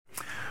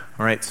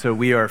All right, so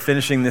we are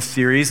finishing this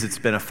series. It's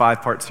been a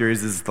 5-part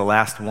series. This is the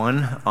last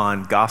one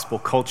on gospel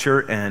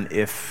culture, and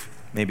if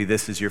maybe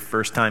this is your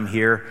first time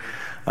here,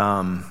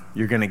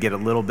 you're going to get a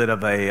little bit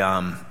of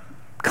a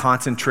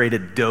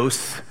concentrated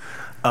dose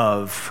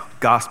of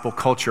gospel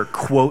culture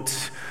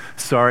quotes.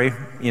 Sorry,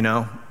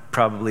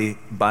 probably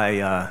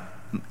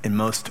in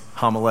most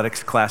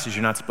homiletics classes,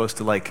 you're not supposed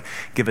to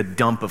give a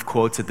dump of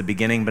quotes at the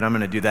beginning, but I'm going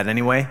to do that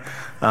anyway.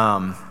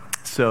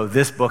 So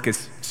this book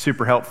is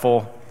super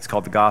helpful. It's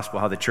called The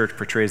Gospel, How the Church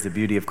Portrays the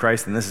Beauty of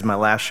Christ, and this is my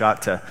last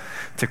shot to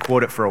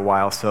quote it for a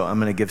while, so I'm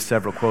going to give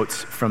several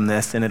quotes from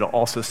this, and it'll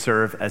also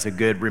serve as a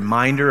good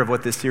reminder of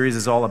what this series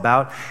is all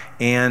about,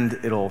 and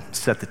it'll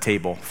set the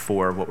table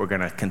for what we're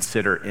going to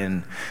consider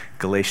in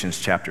Galatians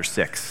chapter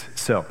 6.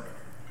 So,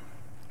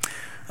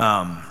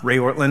 Ray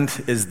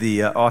Ortland is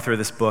the author of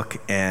this book,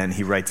 and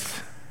he writes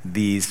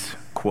these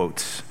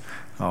quotes.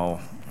 I'll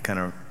kind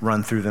of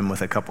run through them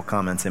with a couple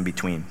comments in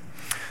between.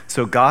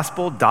 So,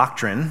 gospel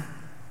doctrine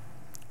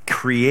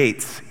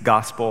creates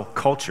gospel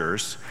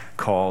cultures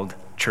called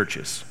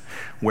churches,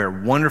 where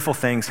wonderful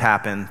things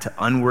happen to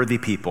unworthy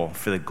people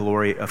for the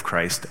glory of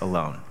Christ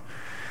alone.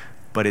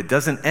 But it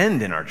doesn't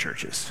end in our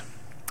churches.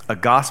 A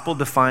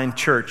gospel-defined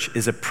church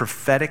is a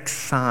prophetic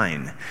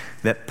sign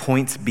that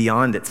points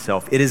beyond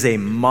itself. It is a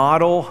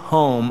model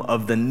home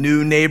of the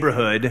new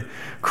neighborhood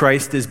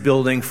Christ is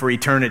building for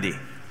eternity.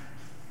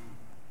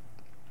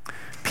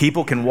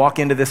 People can walk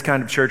into this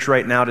kind of church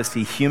right now to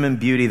see human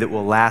beauty that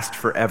will last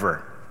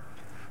forever.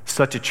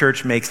 Such a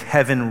church makes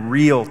heaven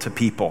real to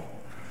people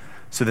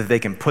so that they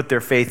can put their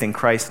faith in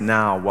Christ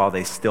now while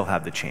they still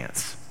have the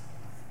chance.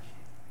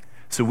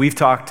 So we've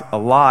talked a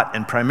lot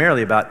and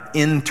primarily about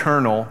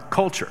internal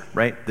culture,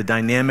 right? The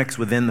dynamics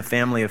within the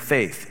family of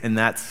faith, and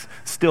that's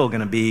still going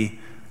to be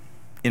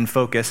in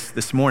focus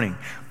this morning.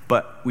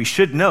 But we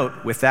should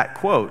note with that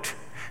quote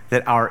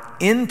that our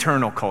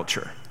internal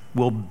culture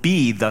will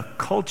be the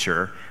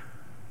culture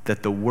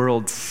that the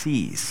world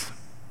sees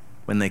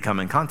when they come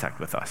in contact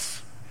with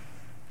us.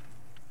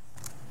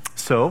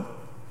 So,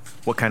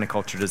 what kind of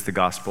culture does the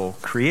gospel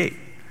create?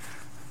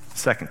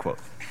 Second quote.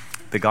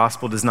 The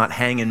gospel does not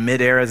hang in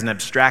midair as an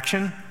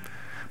abstraction.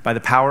 By the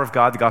power of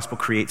God, the gospel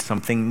creates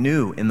something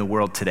new in the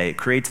world today. It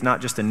creates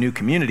not just a new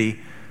community,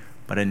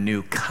 but a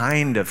new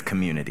kind of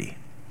community.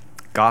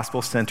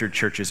 Gospel-centered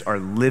churches are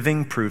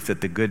living proof that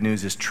the good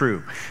news is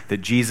true, that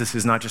Jesus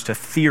is not just a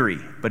theory,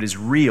 but is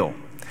real,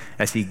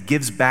 as he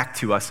gives back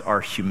to us our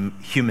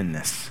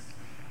humanness.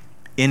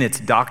 In its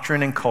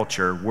doctrine and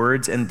culture,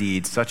 words and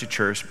deeds, such a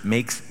church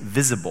makes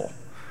visible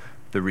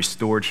the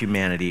restored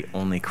humanity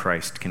only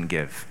Christ can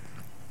give.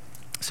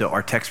 So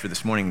our text for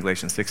this morning,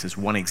 Galatians 6, is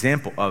one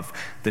example of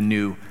the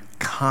new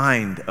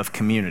kind of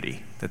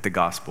community that the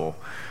gospel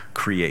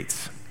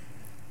creates.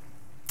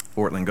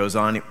 Ortland goes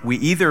on, we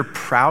either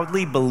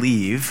proudly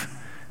believe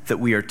that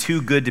we are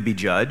too good to be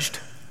judged,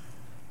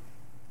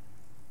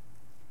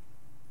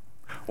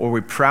 or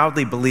we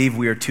proudly believe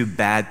we are too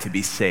bad to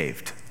be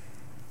saved.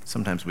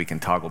 Sometimes we can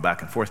toggle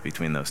back and forth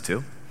between those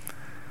two.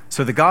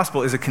 So the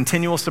gospel is a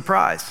continual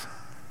surprise,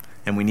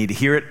 and we need to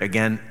hear it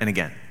again and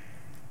again.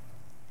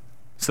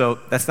 So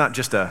that's not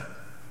just a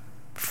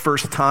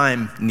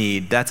first-time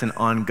need, that's an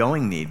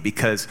ongoing need,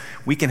 because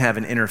we can have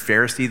an inner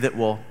Pharisee that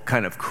will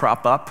kind of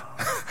crop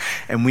up,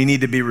 and we need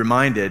to be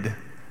reminded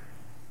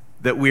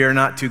that we are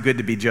not too good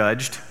to be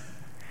judged,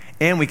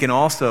 and we can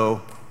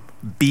also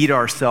beat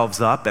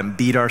ourselves up and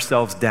beat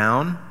ourselves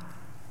down,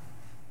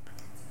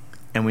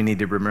 and we need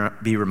to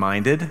be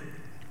reminded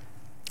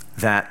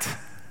that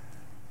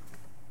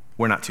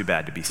we're not too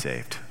bad to be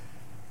saved.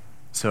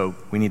 So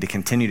we need to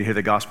continue to hear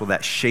the gospel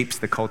that shapes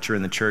the culture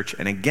in the church.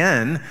 And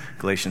again,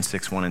 Galatians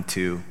 6, 1 and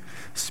 2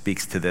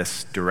 speaks to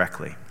this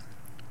directly.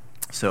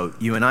 So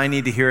you and I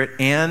need to hear it,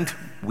 and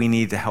we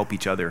need to help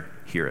each other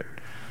hear it.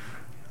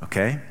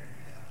 Okay?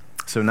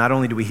 So not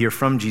only do we hear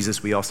from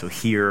Jesus, we also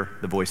hear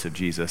the voice of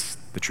Jesus,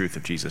 the truth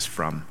of Jesus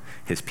from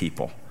his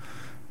people.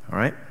 All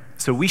right?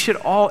 So we should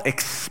all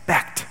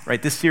expect,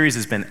 right? This series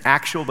has been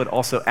actual but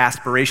also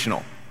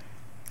aspirational.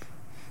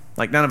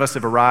 Like none of us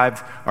have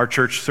arrived. Our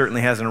church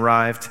certainly hasn't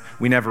arrived.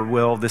 We never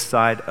will this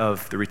side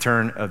of the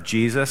return of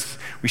Jesus.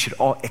 We should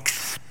all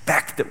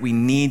expect that we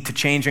need to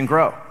change and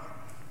grow.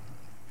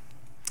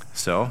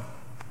 So, a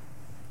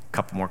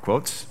couple more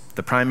quotes.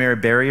 The primary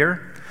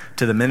barrier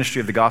to the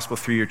ministry of the gospel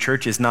through your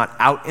church is not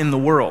out in the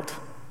world.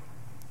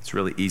 It's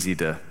really easy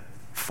to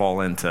fall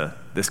into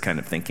this kind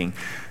of thinking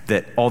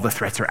that all the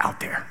threats are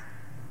out there.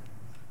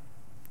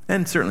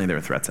 And certainly there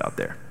are threats out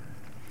there.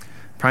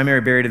 Primary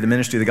barrier to the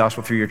ministry of the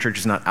gospel through your church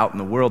is not out in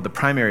the world. The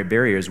primary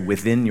barrier is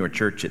within your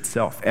church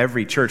itself.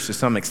 Every church, to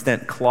some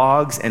extent,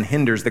 clogs and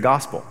hinders the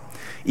gospel,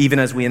 even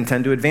as we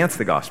intend to advance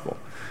the gospel.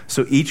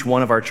 So each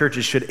one of our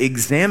churches should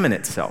examine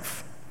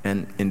itself,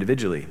 and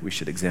individually we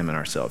should examine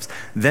ourselves.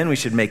 Then we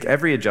should make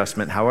every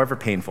adjustment, however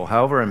painful,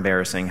 however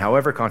embarrassing,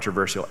 however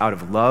controversial, out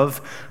of love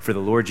for the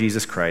Lord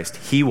Jesus Christ.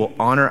 He will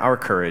honor our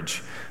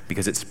courage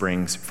because it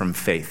springs from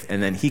faith.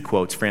 And then he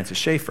quotes Francis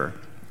Schaeffer,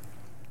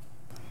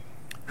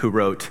 who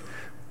wrote,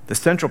 The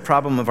central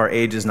problem of our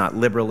age is not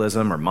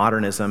liberalism or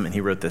modernism, and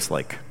he wrote this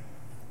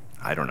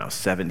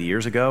 70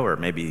 years ago, or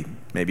maybe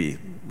a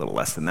little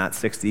less than that,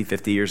 60,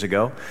 50 years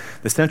ago.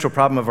 The central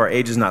problem of our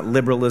age is not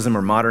liberalism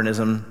or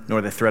modernism,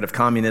 nor the threat of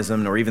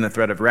communism, nor even the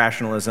threat of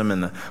rationalism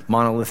and the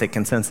monolithic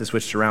consensus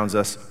which surrounds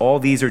us. All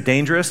these are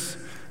dangerous,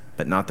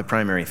 but not the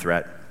primary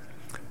threat.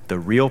 The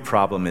real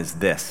problem is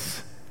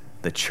this: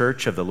 the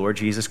church of the Lord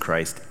Jesus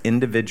Christ,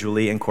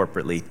 individually and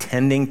corporately,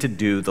 tending to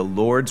do the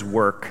Lord's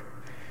work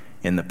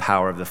in the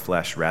power of the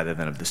flesh rather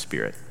than of the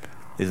Spirit.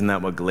 Isn't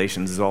that what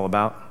Galatians is all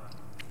about?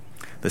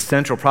 The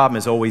central problem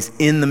is always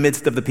in the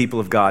midst of the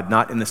people of God,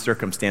 not in the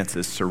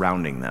circumstances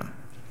surrounding them.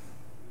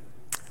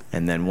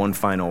 And then one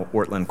final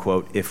Ortland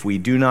quote: if we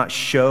do not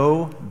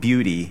show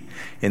beauty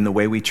in the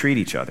way we treat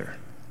each other,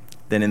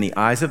 then in the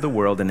eyes of the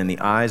world and in the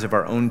eyes of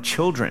our own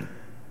children,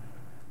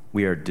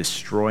 we are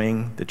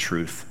destroying the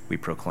truth we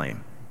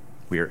proclaim.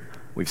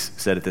 We've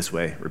said it this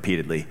way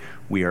repeatedly: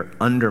 we are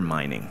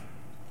undermining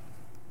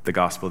the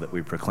gospel that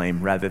we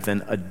proclaim rather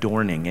than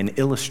adorning and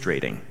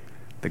illustrating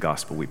the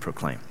gospel we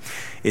proclaim.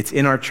 It's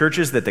in our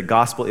churches that the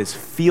gospel is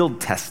field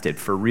tested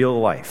for real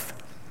life.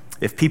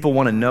 If people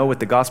want to know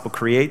what the gospel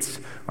creates,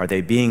 are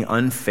they being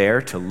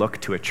unfair to look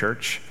to a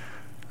church?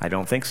 I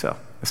don't think so,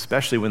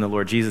 especially when the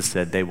Lord Jesus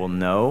said, "They will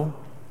know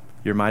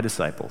you're my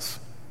disciples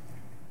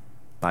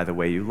by the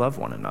way you love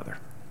one another."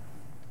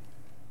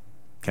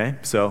 Okay,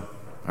 so,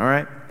 all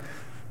right,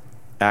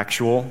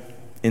 actual,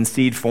 in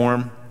seed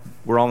form.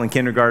 We're all in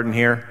kindergarten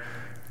here.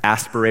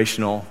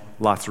 Aspirational,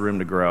 lots of room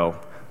to grow.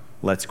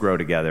 Let's grow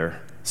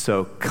together.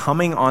 So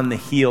coming on the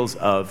heels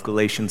of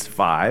Galatians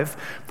 5,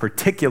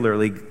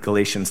 particularly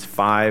Galatians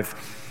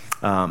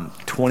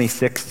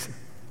 5:26,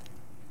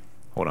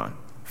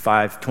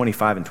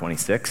 5:25 and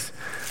 26,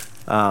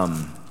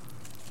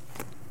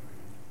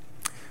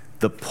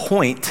 the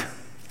point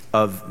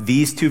of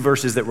these two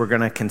verses that we're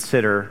going to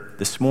consider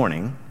this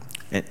morning,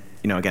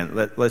 and again,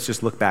 let's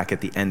just look back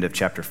at the end of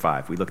chapter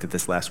 5. We looked at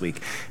this last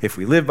week. If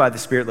we live by the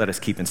Spirit, let us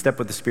keep in step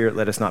with the Spirit.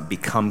 Let us not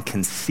become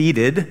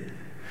conceited,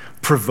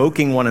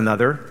 provoking one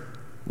another,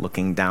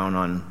 looking down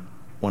on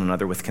one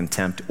another with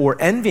contempt, or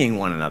envying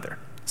one another.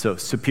 So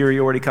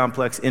superiority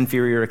complex,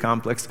 inferiority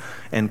complex,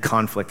 and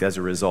conflict as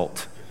a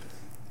result.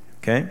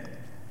 Okay?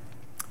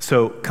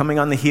 So coming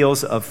on the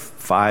heels of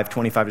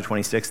 5:25 to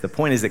 26, the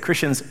point is that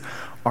Christians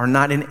are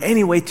not in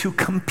any way to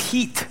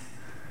compete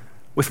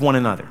with one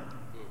another,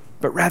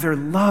 but rather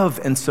love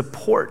and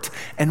support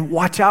and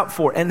watch out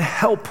for and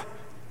help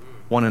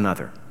one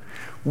another.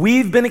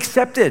 We've been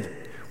accepted.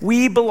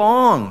 We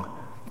belong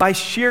by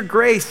sheer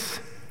grace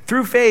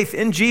through faith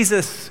in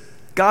Jesus,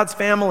 God's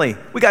family.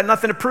 We got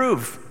nothing to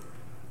prove.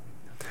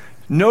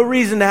 No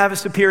reason to have a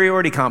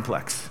superiority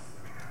complex.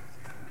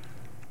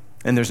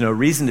 And there's no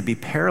reason to be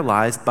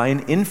paralyzed by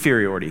an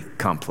inferiority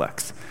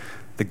complex.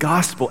 The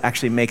gospel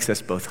actually makes us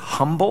both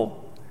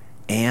humble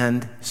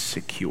and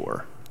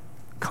secure,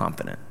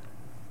 confident.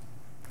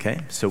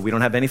 Okay, so we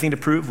don't have anything to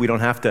prove. We don't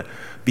have to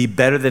be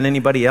better than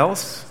anybody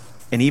else.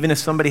 And even if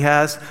somebody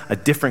has a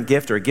different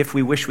gift or a gift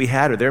we wish we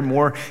had, or they're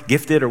more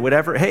gifted or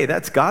whatever, hey,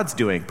 that's God's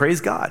doing. Praise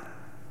God.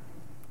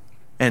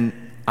 And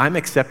I'm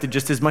accepted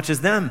just as much as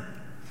them.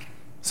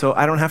 So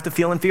I don't have to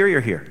feel inferior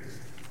here.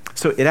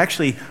 So it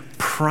actually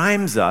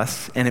primes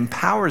us and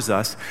empowers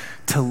us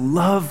to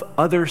love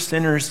other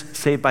sinners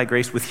saved by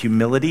grace with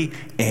humility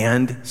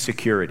and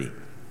security.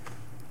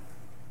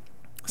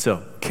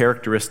 So,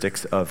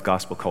 characteristics of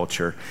gospel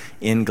culture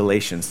in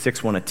Galatians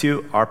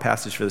 6:1-2, our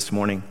passage for this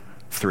morning.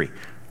 3,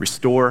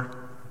 restore,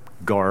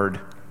 guard,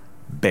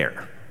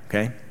 bear.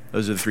 Okay?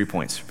 Those are the 3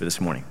 points for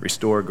this morning.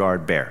 Restore,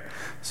 guard, bear.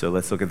 So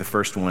let's look at the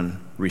first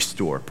one,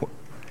 restore.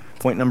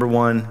 Point number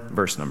 1,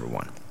 verse number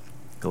 1.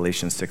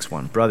 Galatians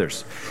 6:1.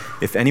 Brothers,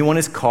 if anyone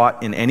is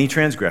caught in any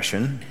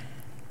transgression,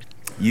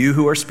 you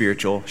who are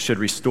spiritual should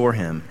restore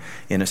him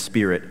in a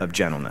spirit of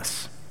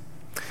gentleness.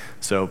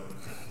 So,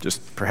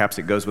 just perhaps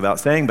it goes without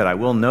saying, but I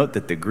will note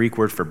that the Greek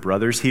word for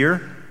brothers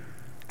here,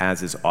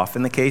 as is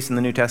often the case in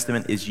the New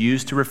Testament, is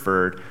used to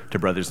refer to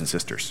brothers and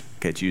sisters.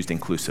 Okay, it's used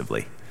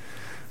inclusively.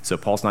 So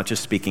Paul's not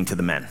just speaking to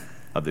the men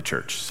of the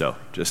church. So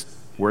just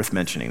worth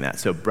mentioning that.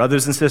 So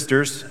brothers and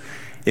sisters,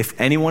 if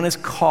anyone is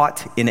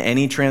caught in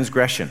any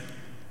transgression,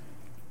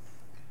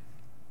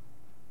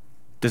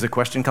 does a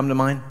question come to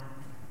mind?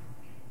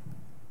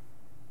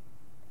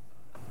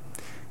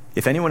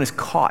 If anyone is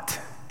caught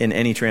in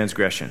any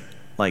transgression,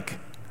 like,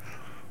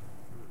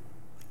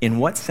 in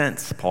what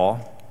sense,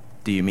 Paul,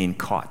 do you mean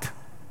caught?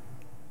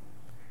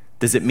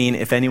 Does it mean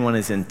if anyone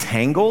is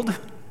entangled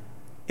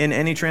in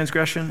any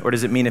transgression, or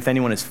does it mean if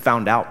anyone is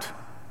found out?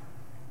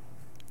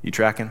 You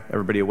tracking?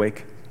 Everybody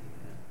awake?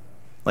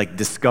 Like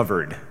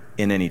discovered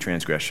in any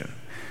transgression.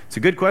 It's a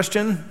good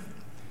question.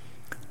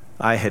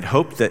 I had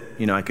hoped that,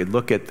 I could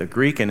look at the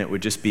Greek and it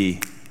would just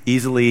be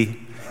easily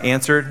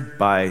answered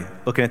by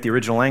looking at the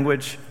original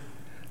language.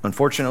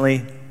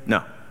 Unfortunately,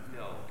 no.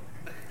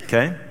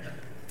 Okay?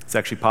 It's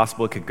actually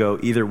possible it could go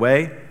either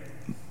way.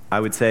 I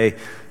would say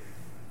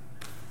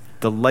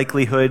the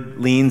likelihood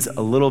leans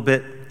a little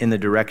bit in the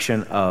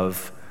direction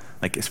of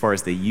like as far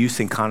as the use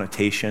and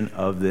connotation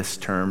of this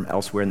term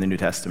elsewhere in the New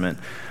Testament.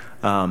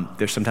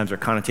 There sometimes are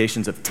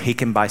connotations of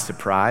taken by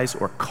surprise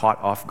or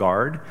caught off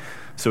guard.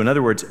 So in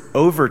other words,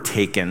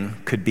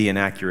 overtaken could be an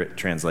accurate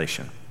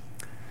translation.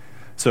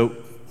 So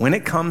when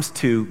it comes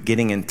to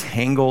getting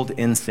entangled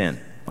in sin,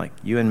 like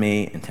you and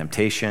me, in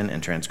temptation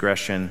and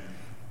transgression,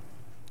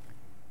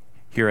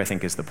 here I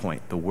think is the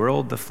point. The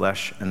world, the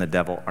flesh, and the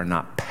devil are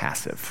not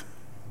passive.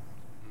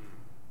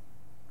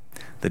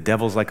 The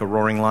devil's like a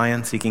roaring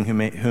lion seeking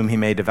whom he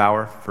may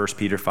devour, 1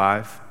 Peter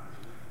 5.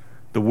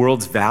 The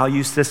world's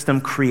value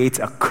system creates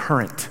a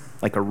current,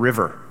 like a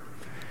river,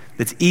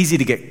 that's easy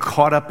to get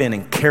caught up in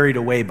and carried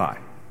away by.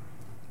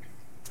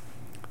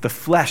 The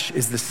flesh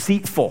is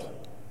deceitful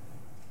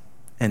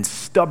and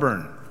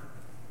stubborn.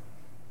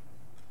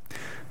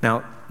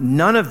 Now,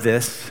 none of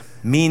this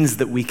means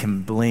that we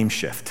can blame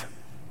shift.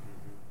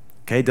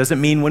 Okay,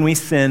 doesn't mean when we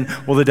sin,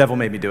 well, the devil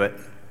made me do it.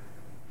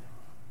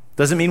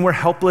 Doesn't mean we're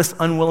helpless,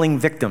 unwilling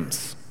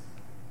victims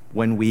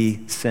when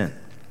we sin.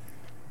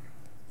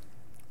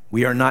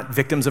 We are not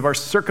victims of our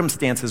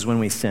circumstances when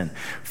we sin.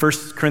 1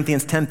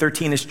 Corinthians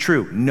 10:13 is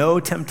true.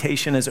 No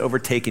temptation has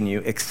overtaken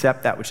you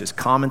except that which is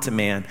common to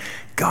man.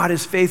 God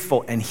is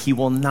faithful, and he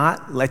will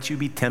not let you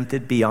be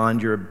tempted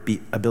beyond your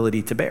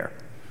ability to bear.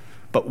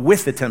 But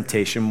with the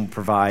temptation will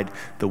provide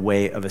the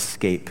way of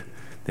escape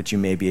that you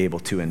may be able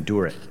to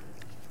endure it.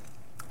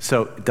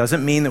 So it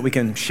doesn't mean that we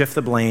can shift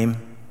the blame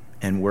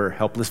and we're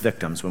helpless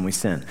victims when we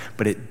sin.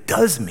 But it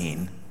does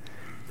mean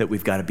that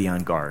we've got to be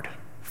on guard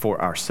for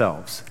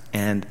ourselves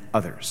and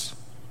others.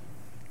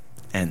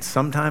 And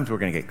sometimes we're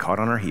going to get caught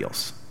on our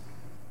heels.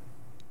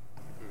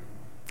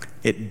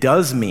 It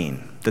does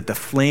mean that the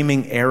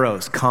flaming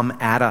arrows come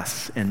at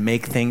us and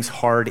make things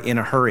hard in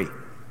a hurry.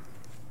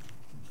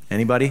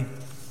 Anybody?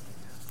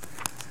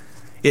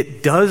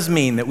 It does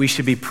mean that we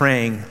should be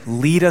praying,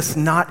 lead us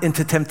not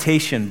into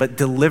temptation, but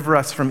deliver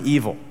us from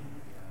evil.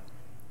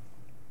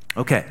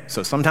 Okay,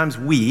 so sometimes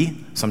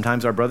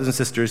our brothers and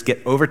sisters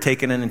get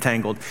overtaken and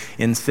entangled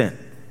in sin.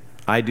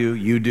 I do,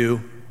 you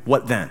do.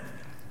 What then?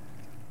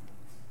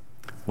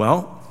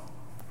 Well,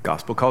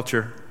 gospel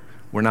culture.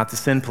 We're not the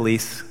sin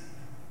police.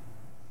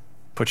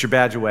 Put your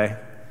badge away.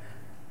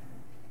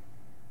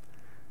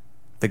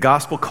 The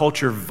gospel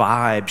culture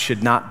vibe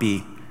should not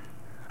be,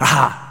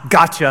 aha,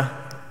 gotcha.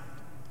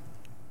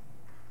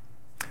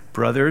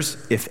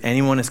 Brothers, if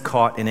anyone is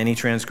caught in any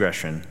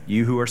transgression,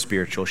 you who are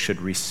spiritual should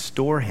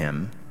restore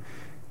him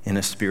in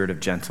a spirit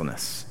of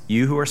gentleness.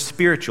 You who are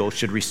spiritual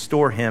should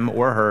restore him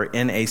or her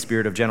in a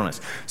spirit of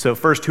gentleness. So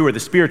first, who are the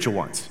spiritual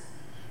ones?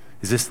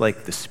 Is this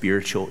like the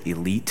spiritual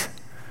elite?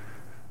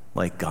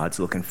 Like God's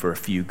looking for a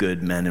few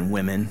good men and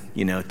women,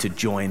 to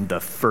join the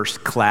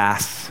first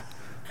class,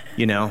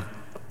 We're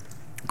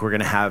going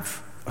to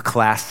have a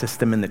class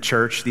system in the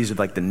church. These are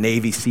like the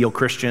Navy SEAL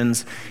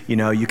Christians.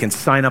 You can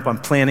sign up on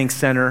Planning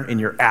Center in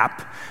your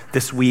app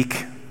this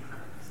week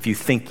if you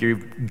think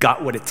you've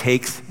got what it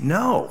takes.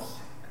 No.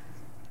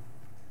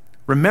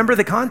 Remember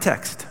the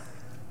context.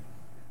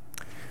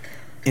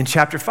 In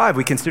chapter 5,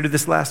 we considered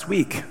this last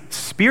week.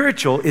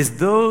 Spiritual is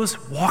those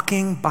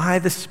walking by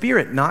the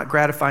Spirit, not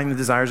gratifying the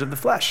desires of the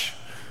flesh.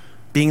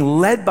 Being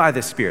led by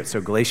the Spirit.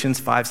 So Galatians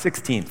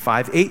 5:16,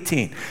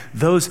 5:18.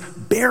 Those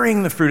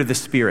bearing the fruit of the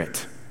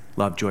Spirit.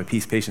 Love, joy,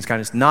 peace, patience,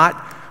 kindness.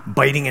 Not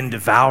biting and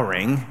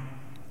devouring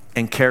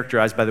and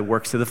characterized by the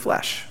works of the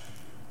flesh.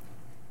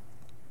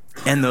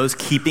 And those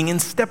keeping in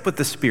step with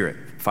the Spirit.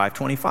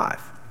 5:25.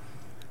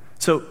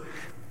 So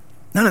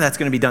none of that's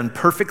going to be done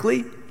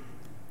perfectly,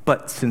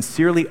 but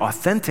sincerely,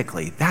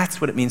 authentically.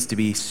 That's what it means to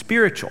be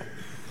spiritual.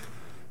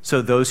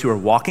 So those who are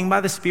walking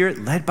by the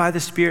Spirit, led by the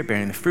Spirit,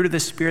 bearing the fruit of the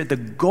Spirit, the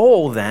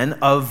goal then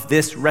of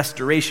this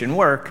restoration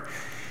work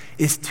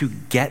is to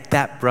get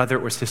that brother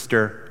or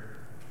sister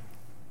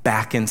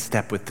back in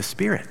step with the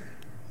Spirit.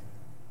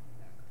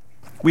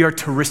 We are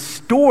to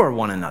restore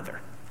one another.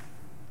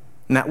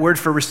 And that word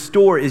for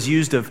restore is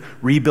used of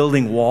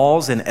rebuilding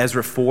walls in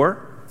Ezra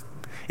 4.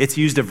 It's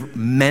used of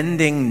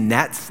mending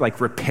nets, like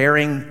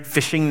repairing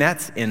fishing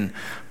nets in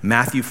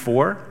Matthew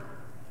 4.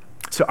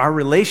 So our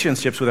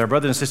relationships with our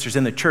brothers and sisters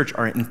in the church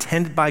are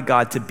intended by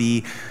God to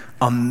be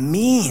a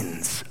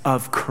means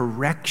of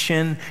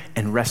correction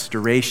and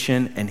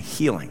restoration and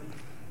healing.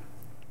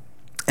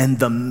 And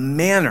the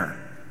manner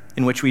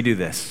in which we do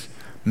this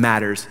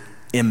matters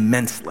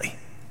immensely.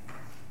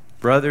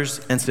 Brothers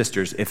and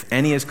sisters, if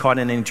any is caught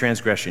in any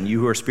transgression, you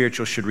who are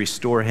spiritual should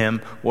restore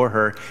him or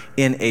her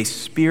in a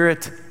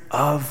spirit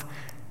of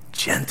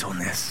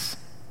gentleness.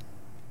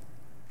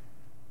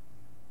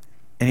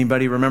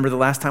 Anybody remember the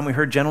last time we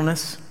heard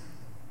gentleness?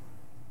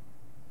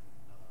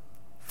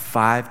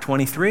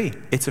 5:23.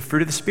 It's a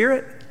fruit of the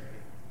Spirit.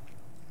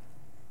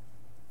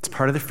 It's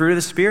part of the fruit of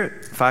the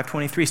Spirit,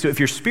 5:23. So if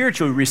you're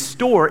spiritual,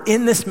 restore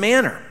in this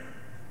manner.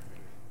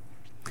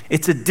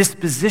 It's a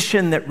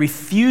disposition that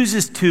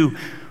refuses to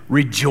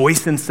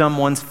rejoice in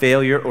someone's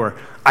failure or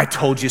I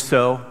told you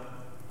so.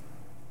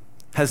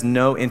 Has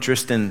no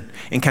interest in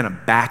kind of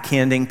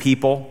backhanding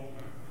people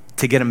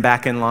to get them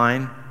back in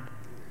line.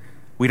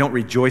 We don't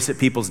rejoice at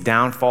people's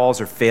downfalls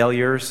or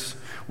failures.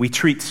 We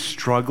treat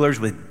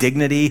strugglers with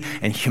dignity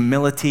and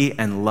humility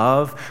and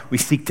love. We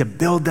seek to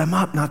build them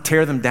up, not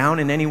tear them down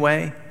in any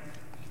way.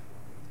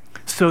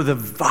 So the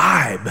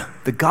vibe,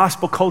 the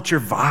gospel culture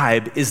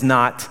vibe, is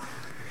not,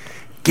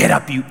 get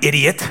up, you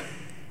idiot.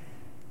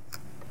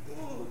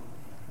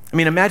 I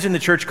mean, imagine the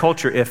church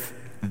culture if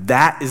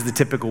that is the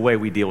typical way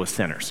we deal with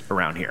sinners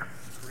around here.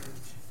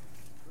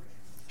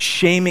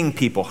 Shaming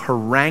people,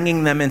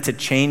 haranguing them into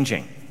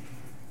changing.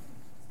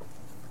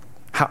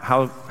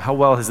 How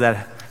well has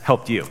that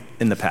helped you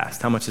in the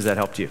past? How much has that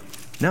helped you?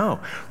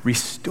 No.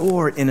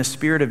 Restore in a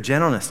spirit of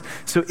gentleness.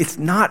 So it's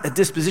not a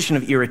disposition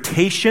of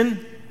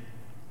irritation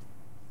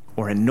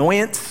or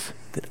annoyance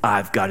that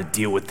I've got to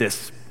deal with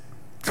this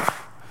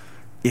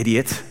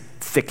idiot,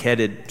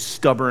 thick-headed,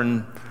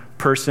 stubborn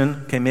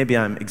person. Okay, maybe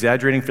I'm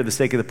exaggerating for the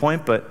sake of the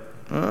point, but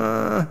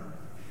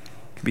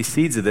could be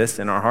seeds of this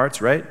in our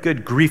hearts, right?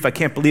 Good grief, I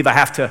can't believe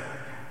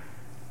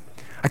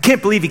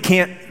he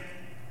can't.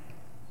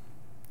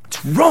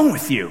 What's wrong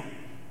with you?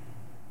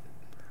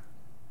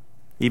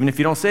 Even if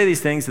you don't say these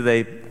things, are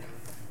they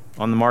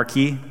on the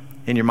marquee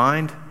in your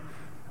mind?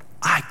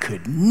 I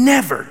could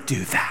never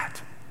do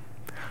that.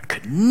 I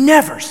could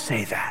never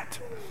say that.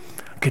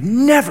 I could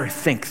never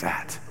think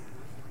that.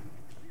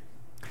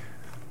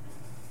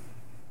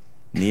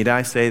 Need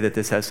I say that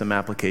this has some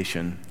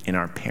application in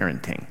our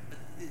parenting?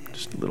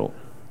 Just a little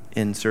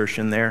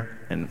insertion there,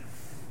 and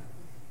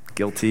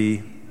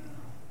guilty.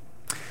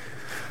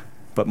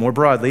 But more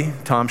broadly,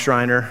 Tom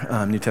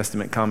Schreiner, New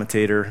Testament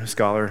commentator,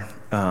 scholar,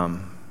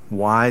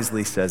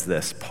 wisely says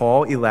this.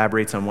 Paul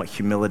elaborates on what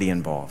humility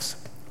involves.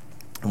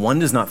 One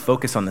does not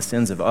focus on the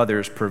sins of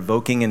others,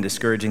 provoking and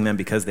discouraging them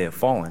because they have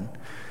fallen.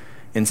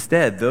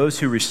 Instead, those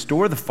who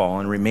restore the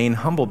fallen remain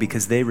humble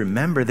because they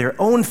remember their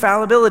own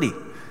fallibility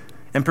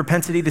and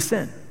propensity to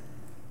sin.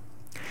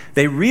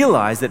 They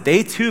realize that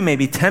they too may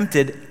be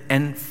tempted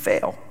and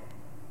fail.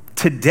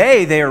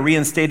 Today, they are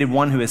reinstated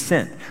one who has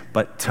sinned,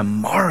 but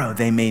tomorrow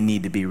they may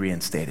need to be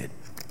reinstated.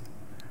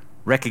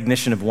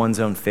 Recognition of one's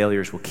own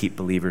failures will keep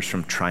believers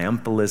from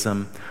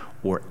triumphalism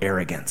or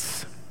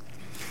arrogance.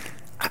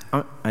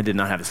 I did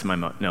not have this in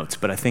my notes,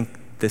 but I think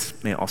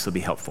this may also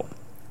be helpful.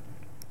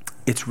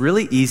 It's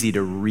really easy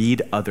to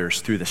read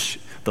others through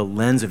the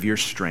lens of your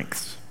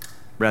strengths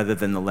rather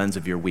than the lens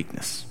of your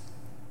weakness.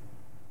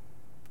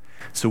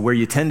 So where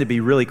you tend to be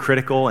really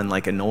critical and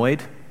like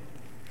annoyed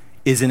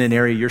is in an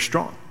area you're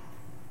strong.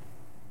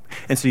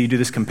 And so you do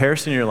this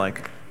comparison and you're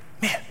like,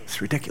 man, it's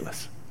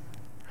ridiculous.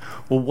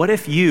 Well, what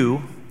if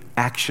you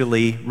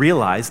actually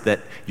realize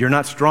that you're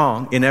not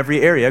strong in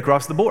every area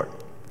across the board?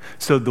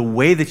 So the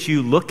way that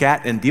you look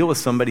at and deal with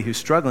somebody who's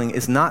struggling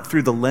is not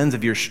through the lens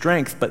of your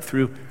strength, but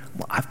through,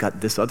 well, I've got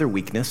this other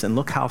weakness, and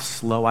look how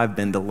slow I've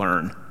been to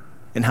learn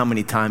and how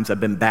many times I've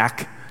been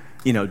back,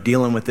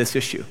 dealing with this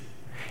issue.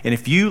 And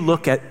if you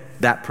look at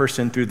that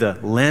person through the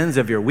lens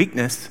of your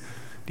weakness,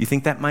 do you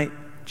think that might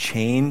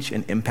change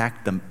and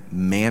impact the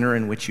manner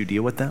in which you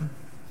deal with them?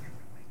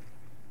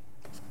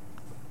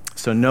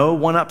 So no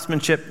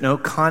one-upsmanship, no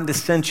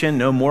condescension,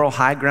 no moral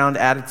high ground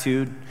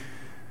attitude.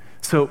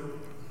 So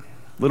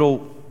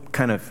little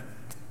kind of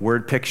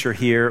word picture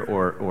here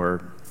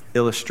or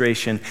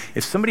illustration.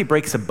 If somebody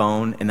breaks a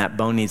bone and that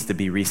bone needs to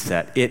be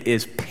reset, it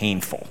is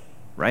painful,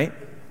 right?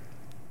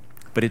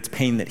 But it's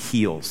pain that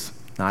heals,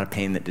 not a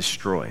pain that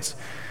destroys.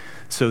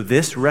 So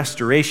this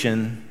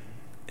restoration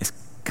is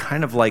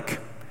kind of like,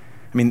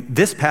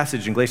 this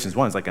passage in Galatians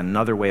 1 is like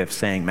another way of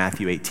saying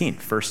Matthew 18.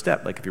 First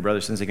step, like if your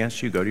brother sins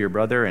against you, go to your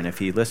brother, and if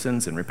he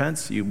listens and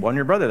repents, you won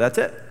your brother, that's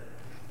it.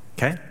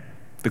 Okay?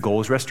 The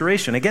goal is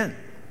restoration again.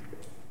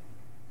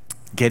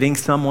 Getting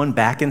someone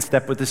back in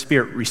step with the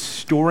Spirit,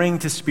 restoring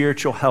to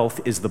spiritual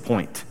health is the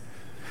point.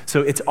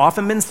 So it's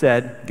often been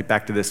said, get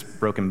back to this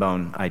broken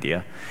bone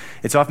idea,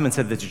 it's often been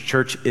said that the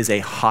church is a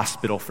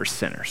hospital for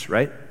sinners,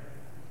 right?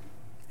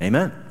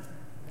 Amen.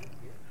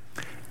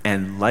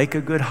 And like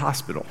a good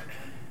hospital,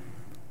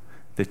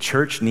 the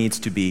church needs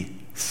to be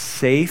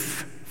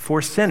safe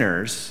for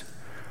sinners,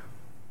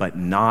 but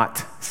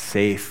not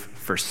safe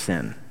for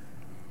sin.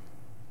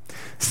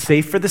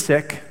 Safe for the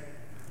sick,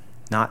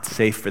 not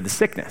safe for the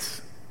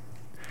sickness.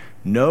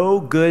 No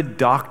good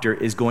doctor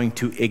is going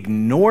to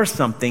ignore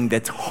something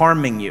that's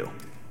harming you.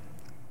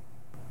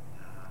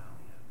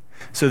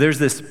 So there's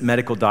this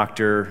medical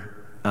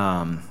doctor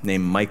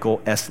named Michael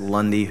S.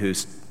 Lundy who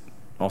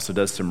also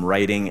does some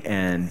writing,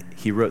 and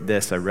he wrote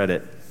this. I read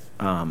it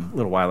a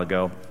little while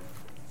ago.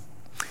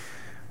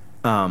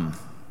 And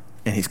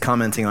he's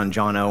commenting on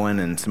John Owen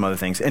and some other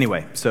things.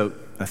 Anyway, so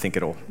I think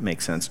it'll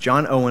make sense.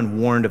 John Owen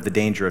warned of the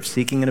danger of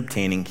seeking and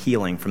obtaining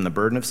healing from the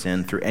burden of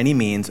sin through any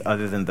means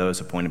other than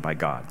those appointed by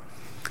God.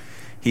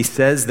 He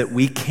says that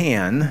we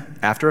can,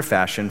 after a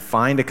fashion,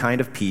 find a kind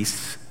of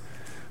peace,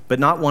 but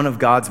not one of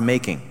God's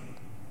making,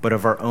 but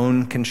of our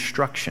own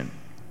construction.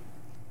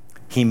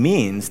 He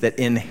means that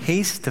in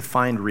haste to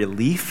find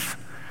relief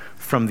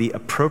from the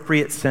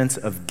appropriate sense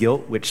of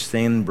guilt which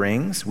sin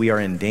brings, we are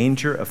in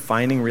danger of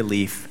finding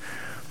relief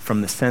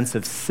from the sense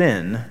of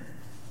sin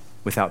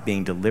without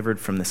being delivered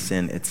from the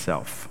sin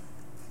itself.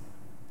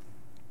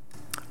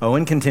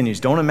 Owen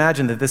continues, don't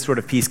imagine that this sort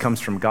of peace comes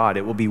from God.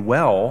 It will be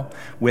well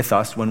with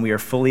us when we are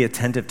fully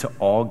attentive to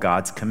all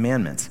God's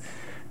commandments.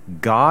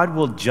 God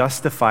will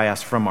justify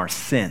us from our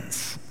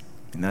sins,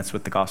 and that's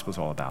what the gospel is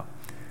all about.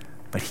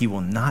 But he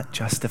will not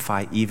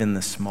justify even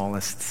the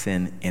smallest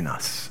sin in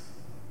us,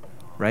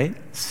 right?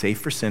 Safe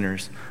for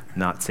sinners,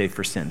 not safe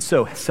for sin.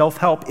 So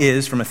self-help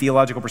is, from a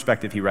theological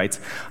perspective, he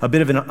writes, a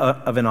bit of an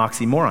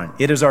oxymoron.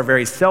 It is our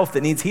very self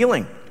that needs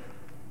healing.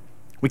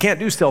 We can't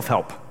do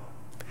self-help.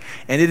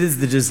 And it is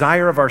the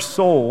desire of our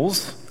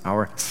souls,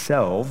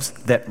 ourselves,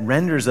 that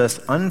renders us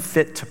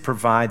unfit to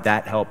provide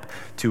that help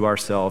to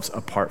ourselves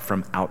apart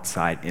from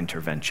outside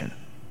intervention.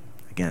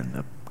 Again,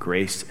 the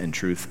grace and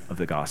truth of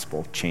the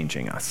gospel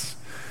changing us.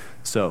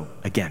 So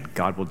again,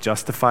 God will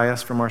justify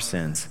us from our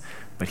sins,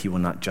 but he will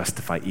not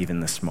justify even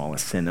the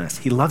smallest sin in us.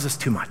 He loves us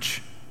too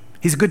much.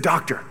 He's a good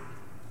doctor.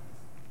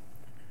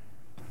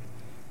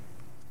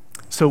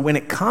 So when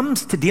it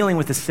comes to dealing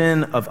with the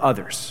sin of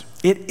others,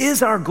 it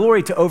is our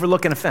glory to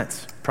overlook an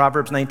offense,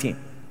 Proverbs 19.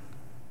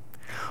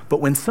 But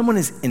when someone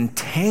is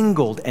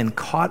entangled and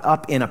caught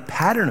up in a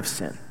pattern of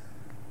sin,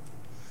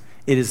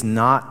 it is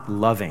not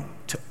loving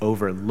to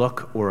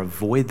overlook or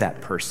avoid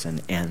that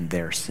person and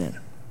their sin.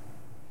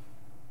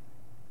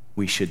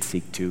 We should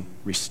seek to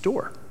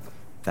restore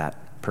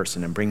that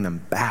person and bring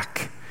them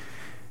back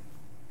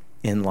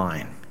in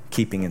line,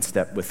 keeping in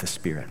step with the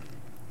Spirit.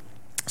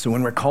 So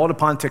when we're called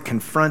upon to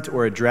confront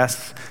or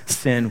address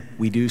sin,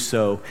 we do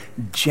so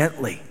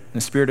gently, in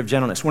a spirit of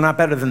gentleness. We're not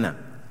better than them.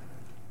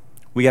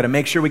 We got to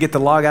make sure we get the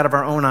log out of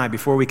our own eye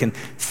before we can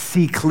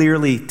see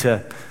clearly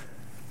to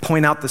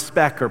point out the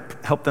speck or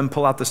help them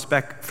pull out the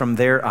speck from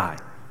their eye.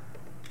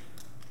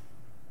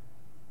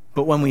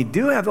 But when we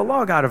do have the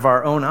log out of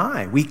our own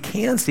eye, we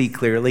can see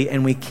clearly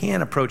and we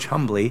can approach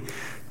humbly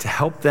to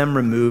help them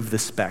remove the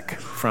speck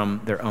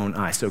from their own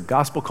eye. So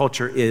gospel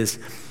culture is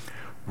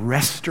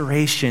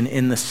restoration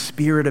in the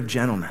spirit of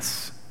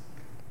gentleness.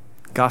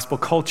 Gospel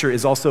culture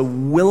is also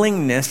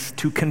willingness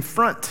to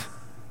confront.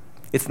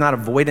 It's not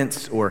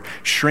avoidance or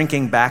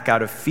shrinking back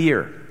out of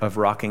fear of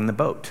rocking the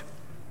boat.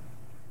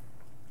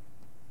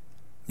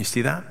 You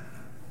see that?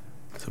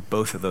 So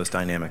both of those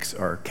dynamics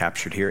are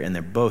captured here, and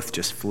they both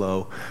just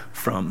flow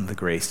from the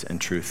grace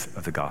and truth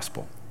of the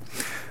gospel.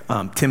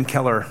 Tim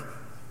Keller,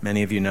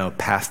 many of you know,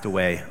 passed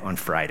away on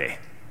Friday.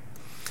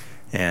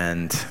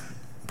 And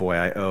boy,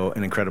 I owe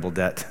an incredible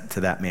debt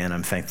to that man.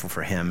 I'm thankful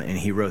for him. And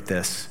he wrote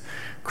this: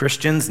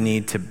 Christians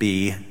need to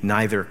be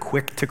neither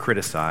quick to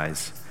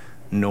criticize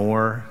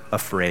nor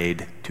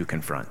afraid to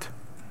confront.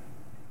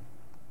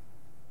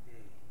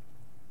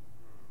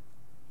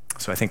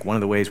 So I think one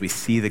of the ways we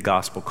see the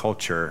gospel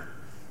culture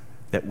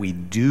that we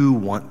do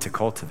want to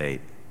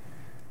cultivate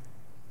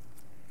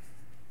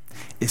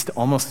is to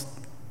almost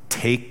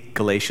take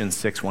Galatians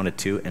 6,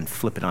 1-2 and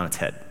flip it on its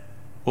head.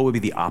 What would be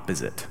the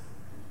opposite?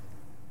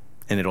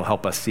 And it'll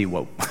help us see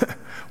what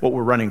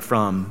we're running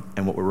from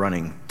and what we're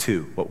running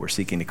to, what we're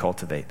seeking to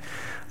cultivate.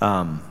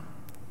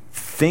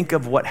 Think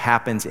of what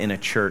happens in a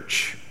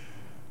church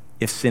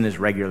if sin is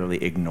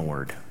regularly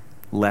ignored,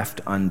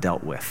 left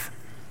undealt with.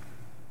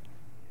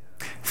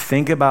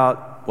 Think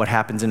about what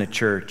happens in a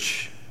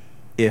church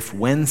if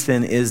when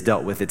sin is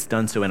dealt with, it's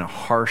done so in a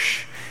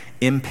harsh,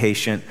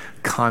 impatient,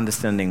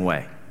 condescending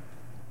way.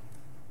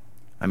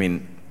 I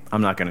mean,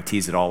 I'm not going to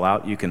tease it all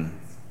out. You can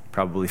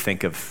probably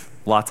think of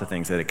lots of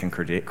things that it can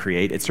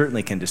create. It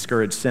certainly can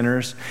discourage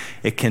sinners.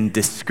 It can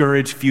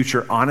discourage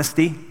future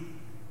honesty.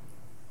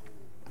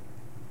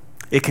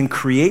 It can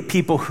create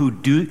people who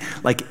do,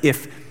 like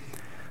if,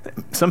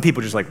 some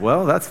people are just like,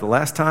 well, that's the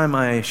last time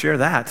I share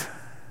that.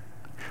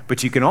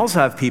 But you can also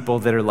have people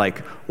that are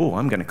like, oh,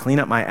 I'm going to clean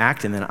up my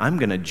act and then I'm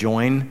going to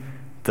join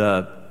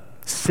the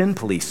sin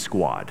police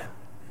squad.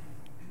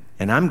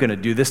 And I'm going to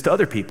do this to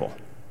other people.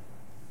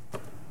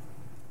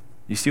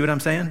 You see what I'm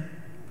saying?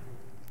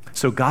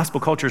 So gospel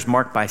culture is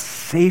marked by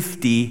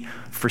safety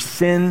for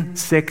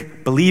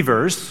sin-sick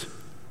believers,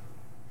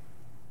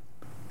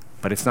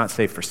 but it's not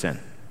safe for sin.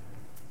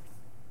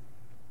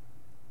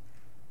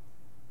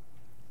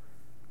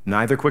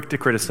 Neither quick to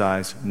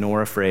criticize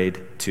nor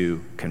afraid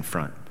to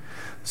confront.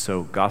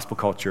 So gospel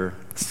culture,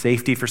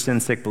 safety for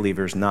sin-sick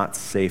believers, not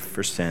safe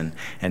for sin.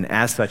 And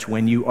as such,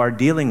 when you are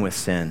dealing with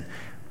sin,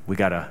 we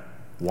got to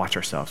watch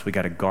ourselves. We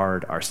got to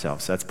guard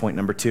ourselves. So that's point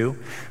number 2.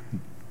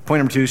 Point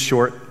number 2 is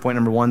short. Point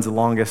number 1 is the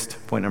longest.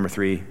 Point number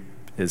 3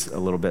 is a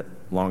little bit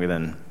longer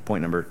than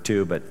point number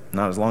 2, but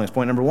not as long as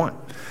point number 1.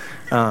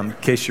 In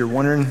case you're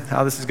wondering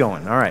how this is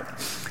going. All right.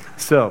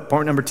 So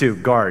point number 2,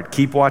 guard.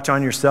 Keep watch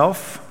on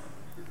yourself,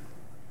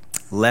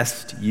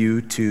 lest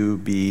you too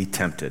be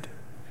tempted.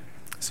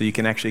 So you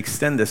can actually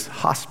extend this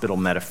hospital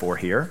metaphor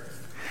here.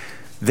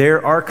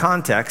 There are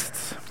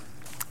contexts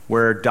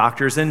where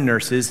doctors and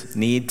nurses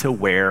need to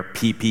wear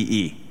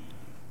PPE.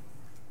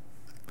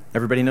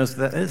 Everybody knows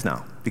what that is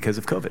now because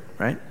of COVID,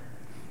 right?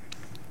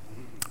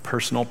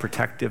 Personal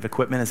protective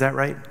equipment, is that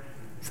right?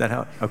 Is that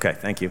how? Okay,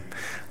 thank you.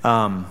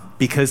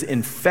 Because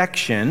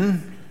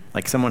infection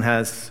Like someone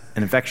has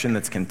an infection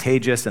that's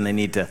contagious and they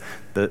need to,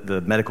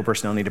 the medical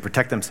personnel need to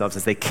protect themselves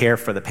as they care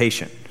for the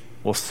patient.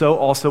 Well, so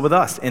also with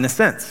us, in a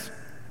sense.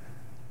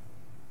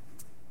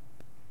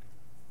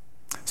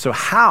 So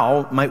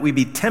how might we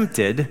be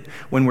tempted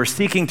when we're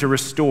seeking to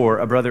restore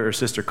a brother or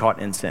sister caught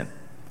in sin?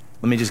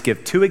 Let me just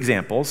give 2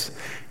 examples,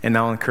 and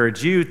I'll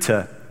encourage you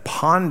to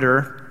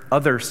ponder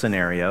other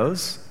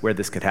scenarios where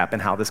this could happen,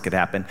 how this could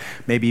happen,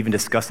 maybe even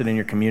discuss it in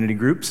your community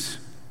groups.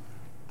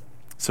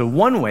 So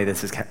one way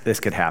this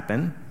could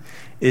happen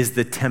is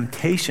the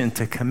temptation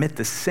to commit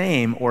the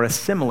same or a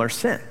similar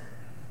sin.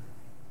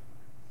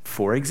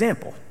 For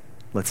example,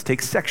 let's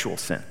take sexual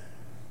sin.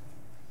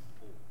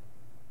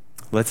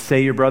 Let's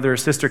say your brother or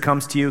sister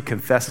comes to you,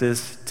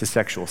 confesses to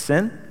sexual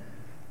sin,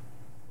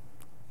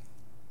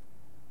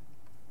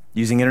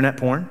 using internet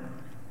porn.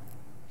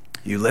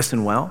 You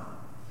listen well.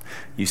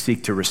 You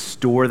seek to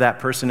restore that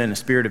person in a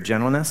spirit of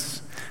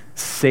gentleness,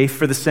 safe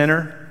for the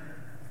sinner.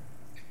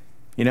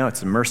 You know, it's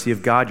the mercy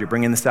of God. You're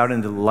bringing this out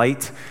into the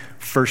light.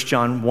 1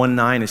 John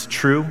 1:9 is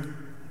true.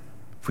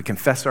 If we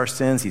confess our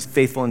sins, he's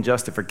faithful and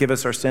just to forgive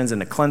us our sins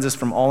and to cleanse us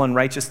from all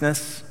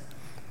unrighteousness.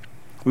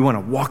 We want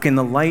to walk in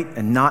the light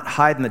and not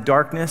hide in the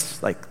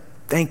darkness. Like,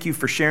 thank you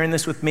for sharing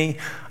this with me.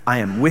 I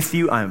am with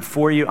you. I am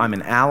for you. I'm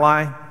an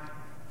ally.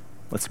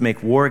 Let's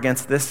make war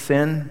against this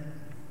sin.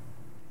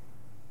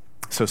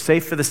 So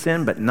safe for the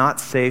sin, but not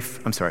safe.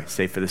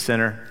 Safe for the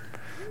sinner,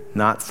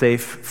 not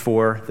safe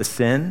for the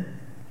sin.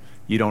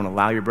 You don't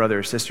allow your brother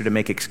or sister to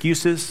make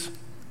excuses.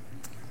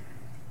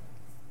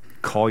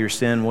 Call your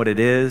sin what it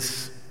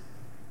is.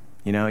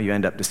 You know, you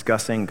end up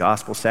discussing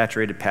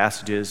gospel-saturated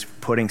passages,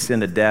 putting sin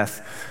to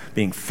death,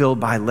 being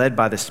led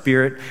by the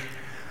Spirit.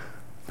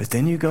 But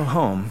then you go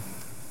home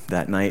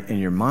that night and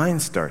your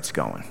mind starts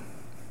going.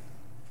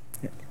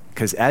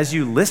 Because as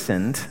you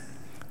listened,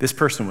 this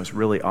person was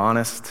really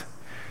honest,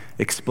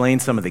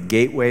 explained some of the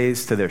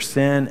gateways to their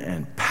sin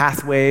and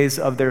pathways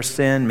of their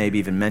sin, maybe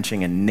even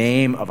mentioning a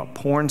name of a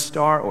porn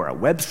star or a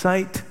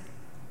website.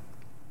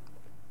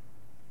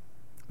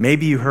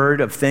 Maybe you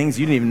heard of things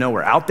you didn't even know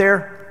were out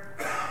there,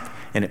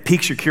 and it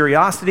piques your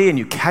curiosity, and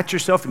you catch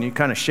yourself, and you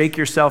kind of shake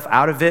yourself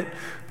out of it,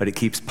 but it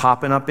keeps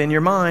popping up in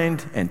your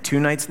mind, and 2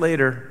 nights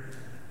later,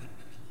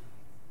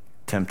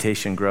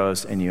 temptation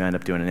grows, and you end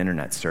up doing an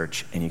internet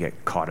search, and you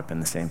get caught up in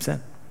the same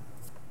sin.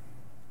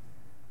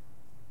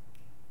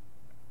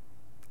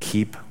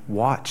 Keep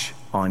watch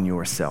on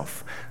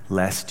yourself,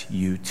 lest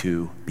you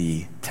too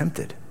be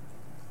tempted.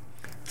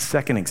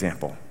 Second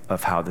example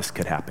of how this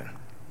could happen.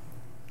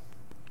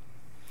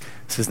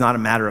 This is not a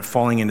matter of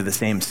falling into the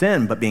same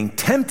sin, but being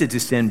tempted to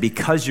sin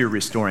because you're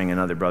restoring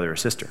another brother or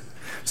sister.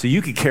 So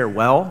you could care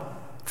well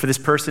for this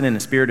person in a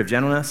spirit of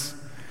gentleness.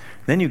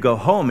 Then you go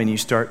home and you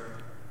start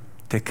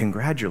to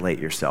congratulate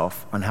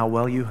yourself on how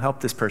well you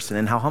helped this person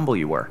and how humble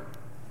you were.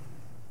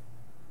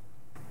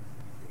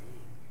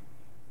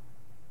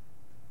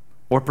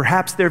 Or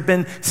perhaps there have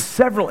been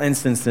several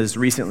instances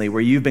recently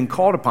where you've been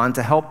called upon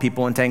to help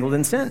people entangled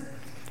in sin.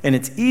 And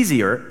it's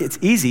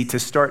easy to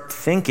start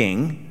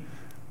thinking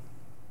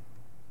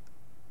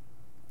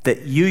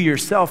that you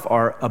yourself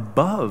are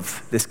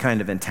above this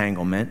kind of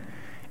entanglement,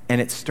 and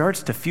it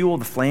starts to fuel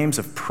the flames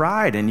of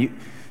pride. And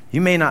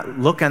you may not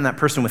look on that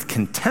person with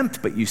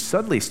contempt, but you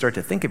suddenly start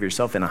to think of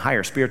yourself in a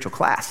higher spiritual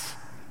class.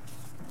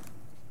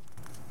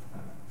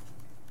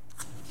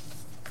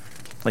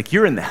 Like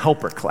you're in the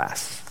helper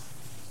class.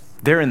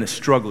 They're in the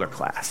struggler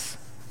class.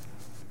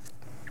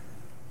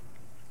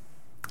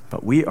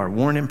 But we are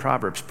warned in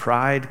Proverbs,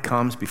 pride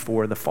comes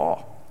before the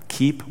fall.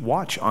 Keep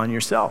watch on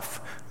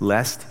yourself,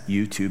 lest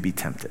you too be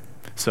tempted.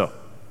 So,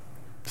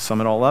 to sum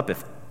it all up,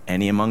 if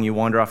any among you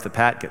wander off the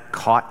path, get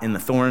caught in the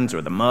thorns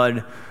or the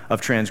mud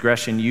of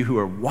transgression, you who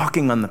are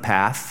walking on the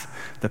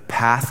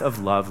path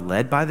of love,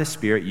 led by the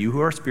Spirit, you who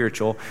are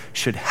spiritual,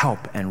 should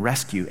help and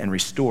rescue and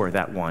restore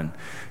that one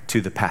to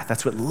the path.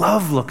 That's what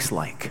love looks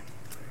like.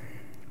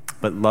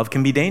 But love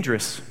can be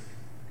dangerous,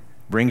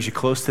 brings you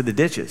close to the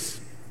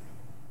ditches,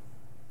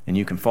 and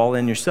you can fall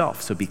in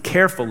yourself. So be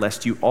careful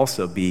lest you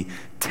also be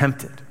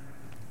tempted.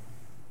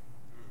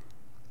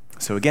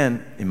 So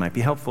again, it might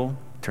be helpful.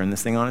 Turn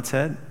this thing on its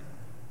head.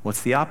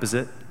 What's the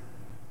opposite?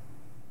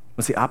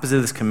 What's the opposite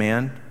of this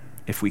command?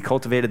 If we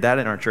cultivated that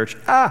in our church,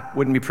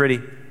 wouldn't be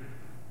pretty.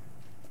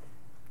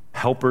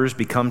 Helpers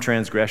become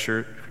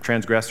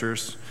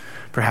transgressors.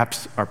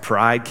 Perhaps our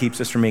pride keeps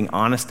us from being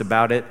honest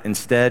about it.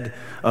 Instead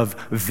of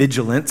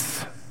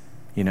vigilance,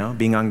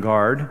 being on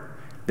guard,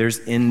 there's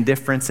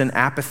indifference and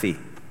apathy.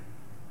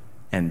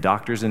 And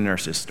doctors and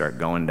nurses start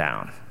going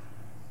down.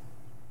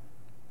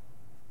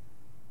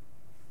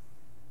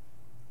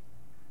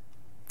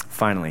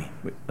 Finally,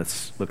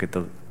 let's look at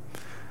the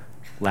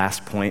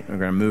last point. We're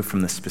going to move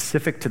from the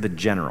specific to the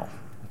general,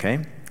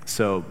 okay?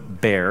 So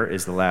bear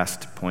is the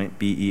last point,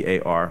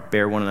 B-E-A-R,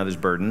 bear one another's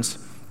burdens.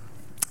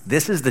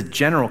 This is the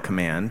general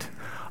command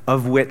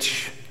of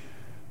which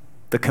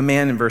the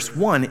command in verse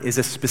 1 is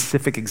a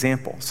specific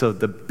example. So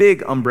the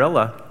big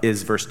umbrella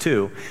is verse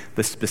 2.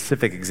 The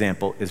specific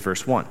example is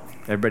verse 1.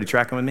 Everybody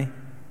tracking with me?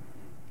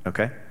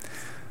 Okay.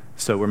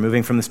 So we're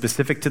moving from the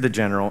specific to the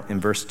general in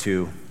verse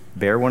 2.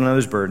 Bear one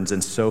another's burdens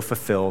and so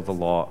fulfill the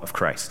law of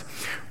Christ.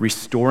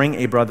 Restoring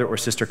a brother or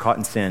sister caught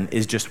in sin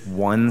is just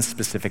one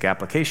specific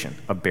application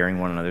of bearing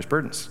one another's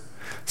burdens.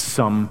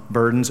 Some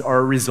burdens are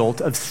a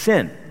result of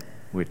sin,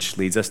 which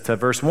leads us to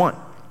verse 1.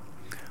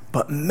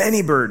 But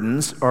many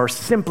burdens are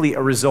simply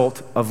a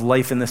result of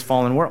life in this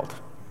fallen world.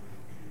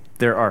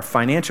 There are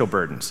financial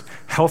burdens,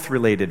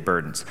 health-related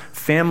burdens,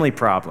 family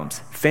problems,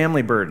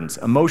 family burdens,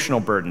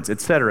 emotional burdens,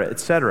 etc.,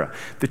 etc.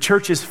 The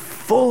church is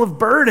full of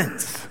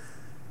burdens.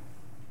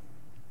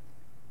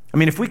 I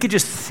mean, if we could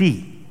just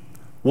see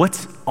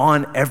what's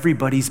on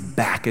everybody's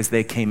back as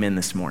they came in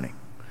this morning,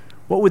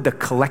 what would the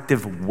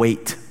collective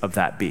weight of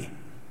that be?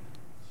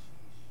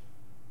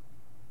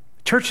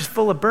 The church is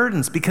full of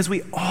burdens because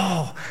we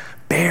all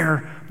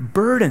bear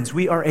burdens.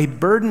 We are a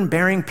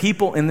burden-bearing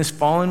people in this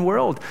fallen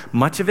world.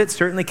 Much of it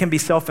certainly can be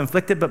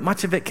self-inflicted, but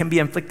much of it can be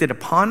inflicted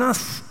upon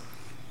us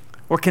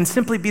or can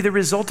simply be the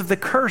result of the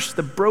curse,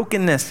 the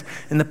brokenness,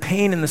 and the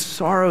pain and the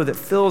sorrow that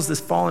fills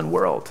this fallen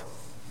world.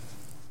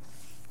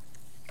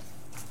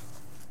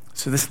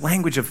 So this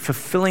language of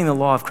fulfilling the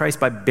law of Christ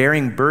by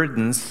bearing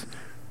burdens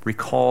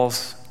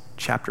recalls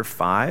chapter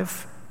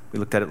 5. We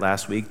looked at it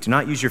last week. Do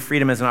not use your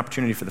freedom as an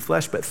opportunity for the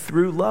flesh, but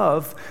through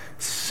love,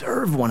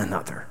 serve one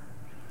another.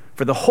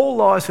 For the whole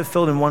law is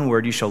fulfilled in one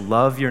word, you shall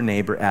love your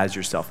neighbor as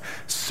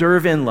yourself.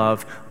 Serve in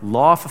love,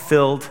 law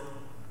fulfilled,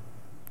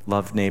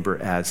 love neighbor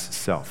as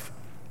self.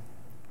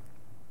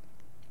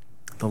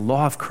 The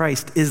law of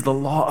Christ is the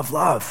law of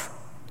love.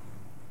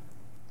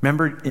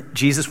 Remember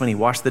Jesus, when he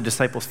washed the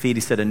disciples' feet,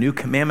 he said, a new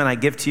commandment I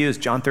give to you is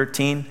John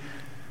 13,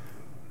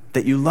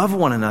 that you love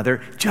one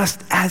another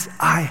just as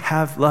I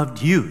have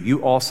loved you.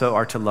 You also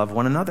are to love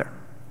one another.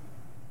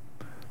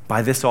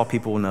 By this all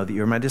people will know that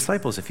you're my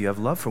disciples if you have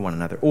love for one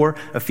another. Or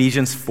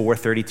Ephesians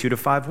 4:32 to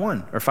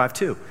 5:1 or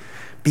 5:2.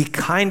 Be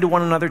kind to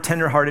one another,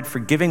 tenderhearted,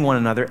 forgiving one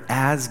another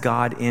as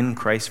God in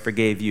Christ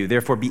forgave you.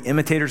 Therefore be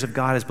imitators of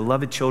God as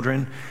beloved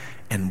children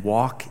and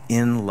walk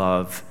in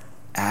love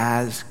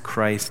as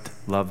Christ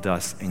loved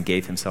us and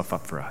gave himself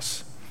up for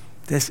us.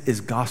 This is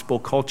gospel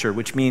culture,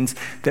 which means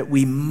that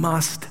we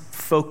must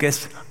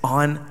focus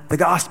on the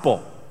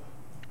gospel.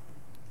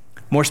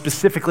 More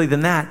specifically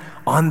than that,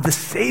 on the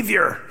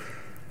Savior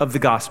of the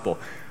gospel,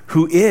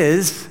 who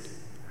is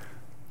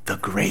the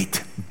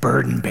great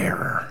burden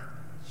bearer.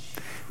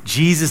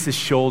 Jesus'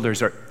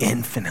 shoulders are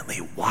infinitely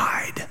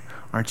wide.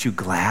 Aren't you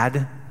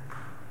glad?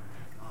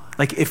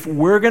 Like, if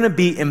we're going to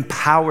be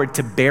empowered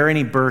to bear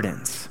any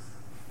burdens,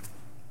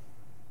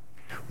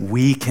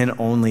 we can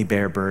only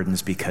bear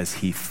burdens because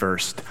he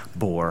first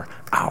bore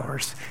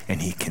ours,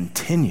 and he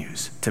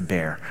continues to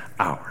bear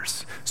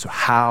ours. So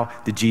how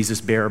did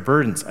Jesus bear our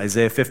burdens?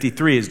 Isaiah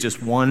 53 is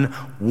just one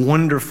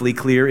wonderfully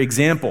clear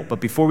example.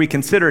 But before we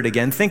consider it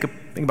again, think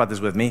about this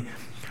with me.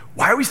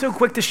 Why are we so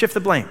quick to shift the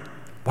blame?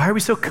 Why are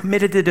we so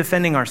committed to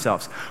defending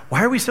ourselves?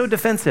 Why are we so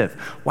defensive?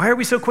 Why are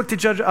we so quick to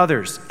judge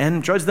others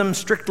and judge them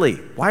strictly?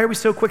 Why are we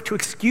so quick to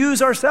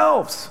excuse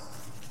ourselves?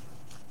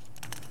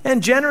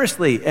 And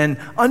generously and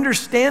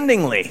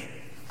understandingly.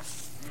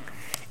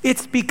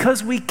 It's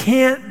because we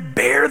can't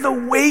bear the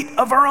weight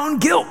of our own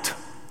guilt.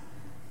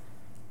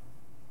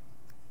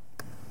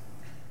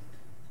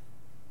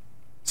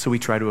 So we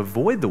try to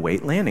avoid the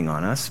weight landing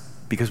on us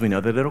because we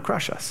know that it'll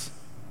crush us.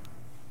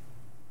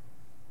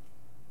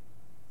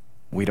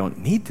 We don't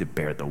need to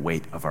bear the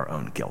weight of our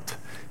own guilt.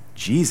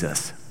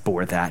 Jesus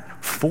bore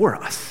that for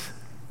us.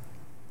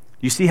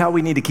 You see how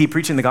we need to keep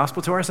preaching the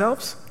gospel to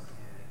ourselves?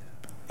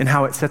 And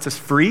how it sets us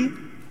free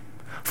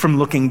from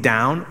looking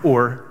down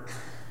or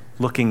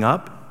looking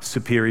up,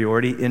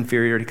 superiority,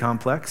 inferiority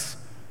complex.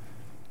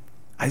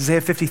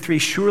 Isaiah 53,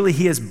 surely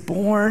he has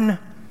borne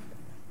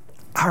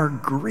our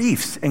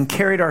griefs and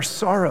carried our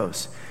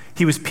sorrows.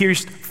 He was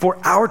pierced for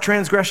our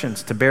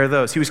transgressions to bear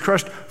those. He was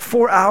crushed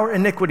for our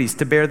iniquities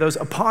to bear those.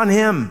 Upon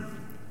him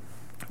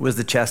was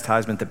the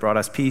chastisement that brought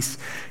us peace,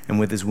 and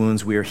with his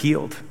wounds we are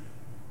healed.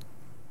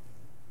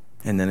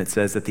 And then it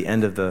says at the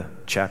end of the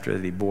chapter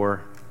that he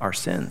bore our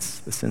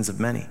sins, the sins of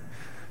many.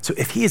 So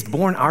if he has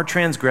borne our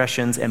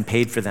transgressions and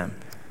paid for them,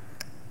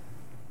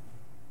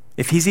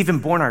 if he's even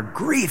borne our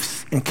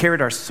griefs and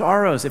carried our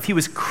sorrows, if he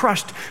was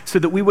crushed so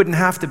that we wouldn't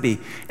have to be,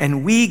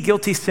 and we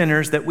guilty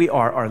sinners that we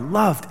are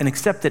loved and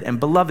accepted and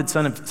beloved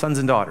sons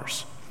and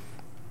daughters,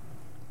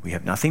 we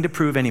have nothing to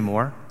prove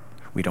anymore.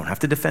 We don't have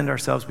to defend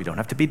ourselves. We don't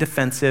have to be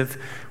defensive.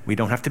 We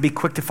don't have to be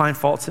quick to find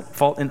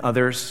fault in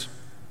others.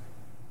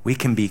 We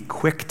can be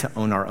quick to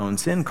own our own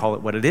sin, call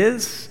it what it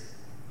is.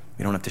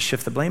 We don't have to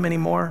shift the blame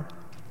anymore.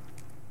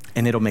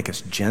 And it'll make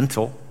us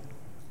gentle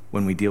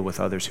when we deal with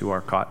others who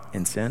are caught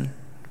in sin.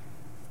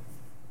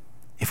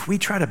 If we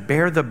try to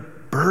bear the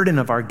burden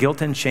of our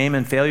guilt and shame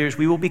and failures,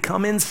 we will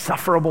become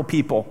insufferable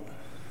people.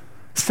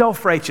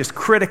 Self-righteous,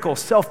 critical,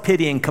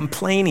 self-pitying,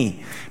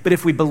 complaining. But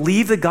if we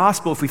believe the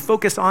gospel, if we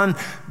focus on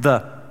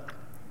the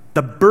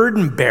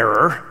burden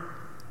bearer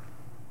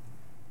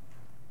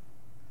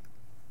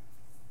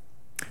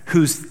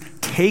who's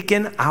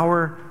taken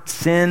our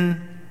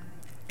sin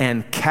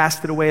and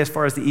cast it away as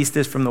far as the east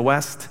is from the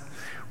west,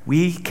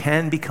 We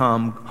can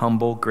become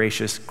humble,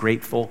 gracious,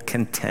 grateful,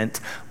 content,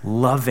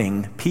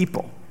 loving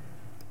people.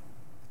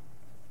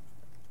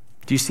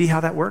 Do you see how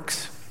that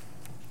works?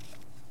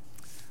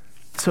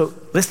 So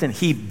listen,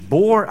 he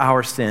bore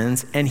our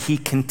sins and he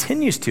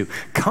continues to.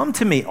 Come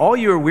to me, all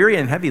you are weary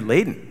and heavy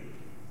laden,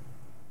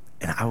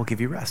 and I will give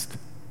you rest.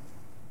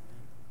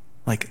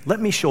 Like, let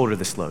me shoulder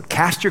this load.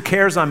 Cast your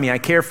cares on me, I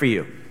care for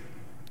you.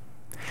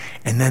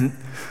 And then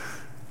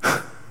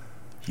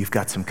you've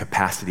got some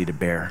capacity to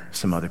bear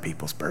some other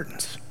people's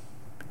burdens.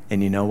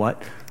 And you know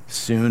what?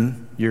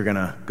 Soon you're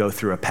gonna go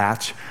through a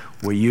patch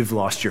where you've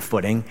lost your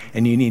footing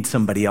and you need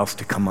somebody else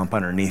to come up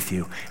underneath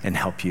you and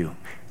help you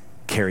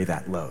carry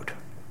that load.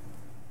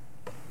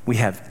 We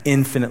have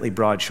infinitely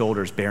broad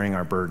shoulders bearing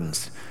our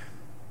burdens.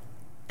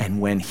 And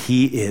when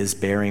he is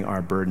bearing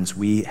our burdens,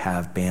 we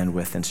have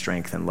bandwidth and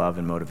strength and love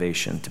and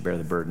motivation to bear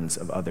the burdens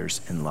of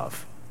others in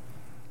love.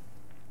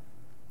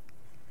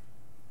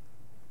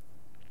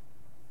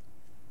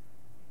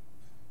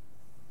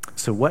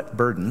 So what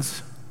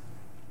burdens,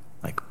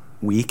 like,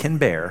 we can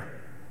bear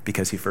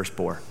because he first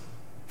bore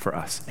for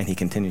us and he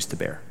continues to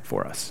bear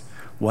for us?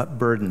 What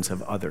burdens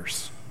of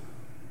others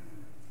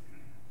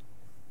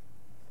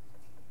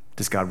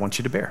does God want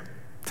you to bear,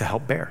 to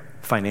help bear?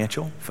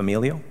 Financial,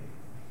 familial,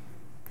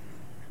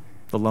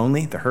 the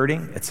lonely, the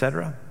hurting,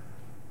 etc.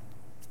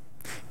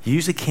 You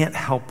usually can't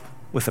help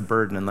with a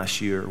burden unless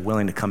you're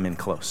willing to come in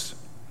close.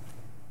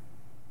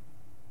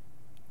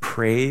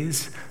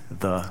 Praise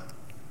the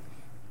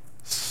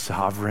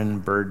sovereign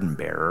burden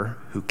bearer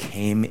who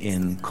came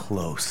in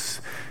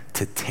close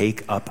to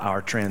take up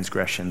our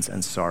transgressions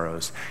and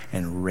sorrows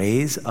and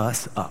raise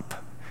us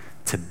up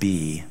to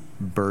be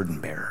burden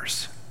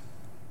bearers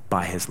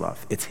by his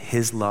love. It's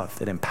his love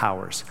that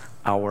empowers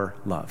our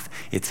love.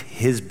 It's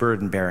his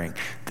burden bearing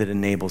that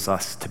enables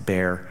us to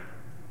bear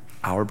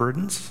our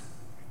burdens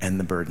and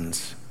the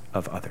burdens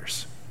of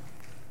others.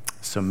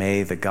 So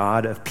may the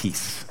God of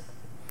peace,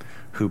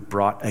 who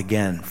brought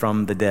again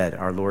from the dead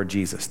our Lord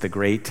Jesus, the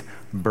great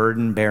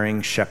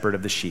burden-bearing shepherd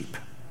of the sheep,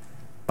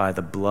 by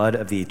the blood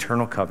of the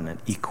eternal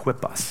covenant,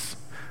 equip us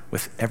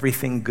with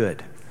everything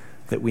good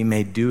that we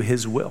may do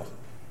his will,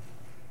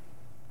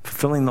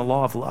 fulfilling the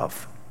law of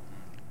love,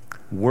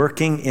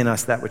 working in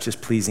us that which is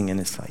pleasing in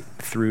his sight,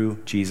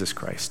 through Jesus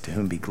Christ, to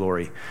whom be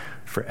glory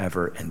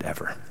forever and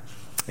ever.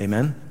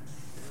 Amen?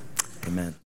 Amen.